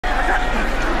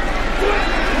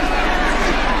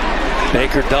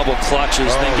Baker double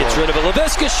clutches, then gets rid of it.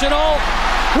 Laviska Shenault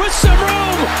with some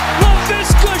room.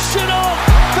 Laviska Shenault,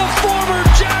 the former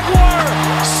Jaguar,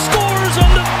 scores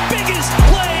on the biggest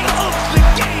play of the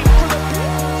game.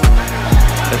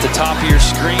 At the top of your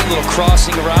screen, little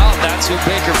crossing route. That's who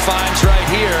Baker finds right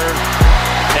here.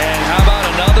 And how about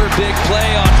another big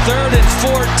play on 3rd and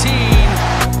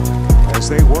 14?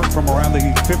 As they work from around the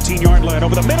 15-yard line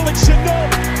over the middle, and Shenault,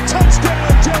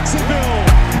 touchdown Jacksonville.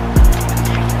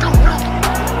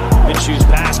 Minshew's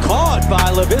pass caught by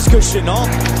Laviska Shenault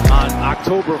on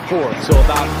October 4th, so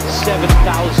about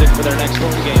 7,000 for their next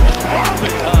home game.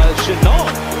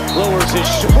 Shenault lowers his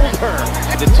shoulder,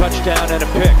 the touchdown and a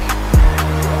pick.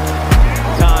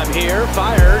 Time here,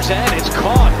 fires, and it's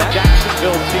caught. That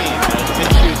Jacksonville team.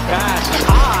 Minshew's pass is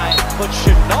high, but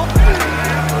Shenault.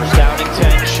 First down and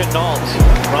 10, Shenault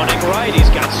running right. He's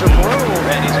got some room,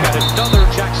 and he's got another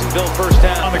Jacksonville first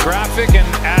down. On the graphic and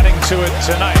adding to it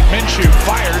tonight. Minshew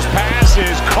fires, pass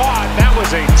is caught. That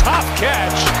was a tough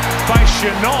catch by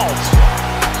Shenault.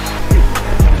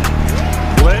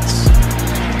 Blitz.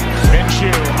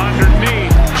 Minshew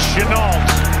underneath. Shenault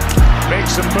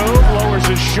makes a move, lowers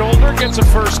his shoulder, gets a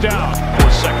first down.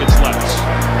 4 seconds left.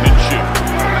 Minshew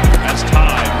has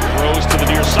time, throws to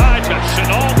the near side, got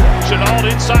Shenault.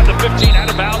 Shenault inside the 15, out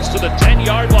of bounds to the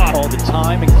 10-yard line. All the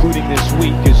time, including this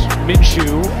week, as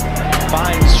Minshew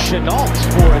finds Shenault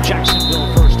for a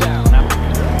Jacksonville first down.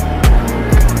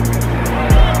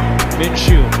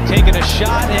 Minshew taking a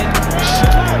shot, and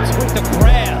Shenault with the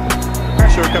grab.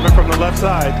 Pressure coming from the left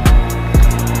side.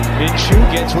 Minshew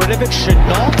gets rid of it.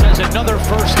 Shenault has another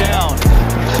first down.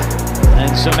 And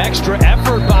some extra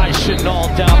effort by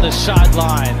Shenault down the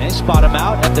sideline. They spot him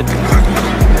out at the...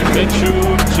 Minshew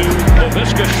to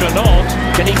Laviska Shenault.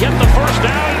 Can he get the first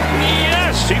down?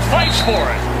 Yes, he fights for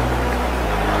it.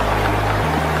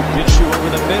 Minshew over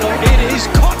the middle. It is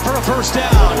caught for a first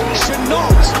down.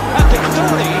 Shenault at the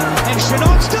 30, and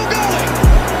Shenault still going.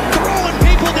 Throwing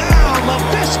people down.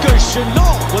 Laviska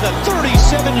Shenault with a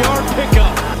 37-yard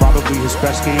pickup. Probably his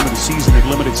best game of the season in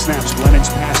limited snaps. Glennon's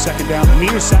pass, second down,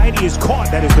 near side. He is caught.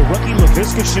 That is the rookie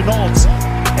Laviska Shenault.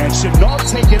 And Shenault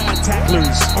taking on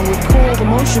tacklers. And with Cole, the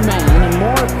motion man, and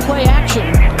more play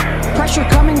action. Pressure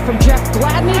coming from Jeff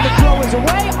Gladney. The throw is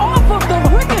away off of the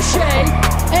ricochet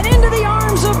and into the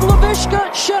arms of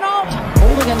Laviska Shenault.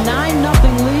 Holding a 9-0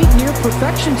 lead, near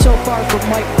perfection so far for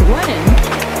Mike Glennon.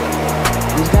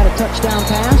 He's got a touchdown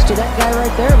pass to that guy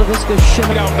right there, Laviska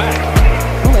Shenault.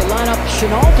 Well, they line up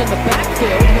Shenault in the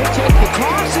backfield. He'll take the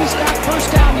toss. He's got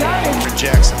first down yardage. For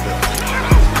Jacksonville.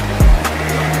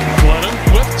 Glennon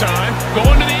with time,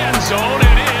 going to the end zone.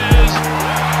 It is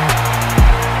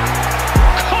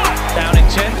caught. Down and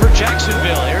 10 for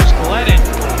Jacksonville. Here's Glennon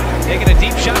taking a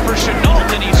deep shot for Shenault,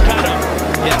 and he's kind of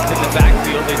in the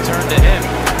backfield. They turn to him.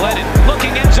 Glennon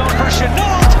looking end zone for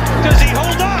Shenault. Does he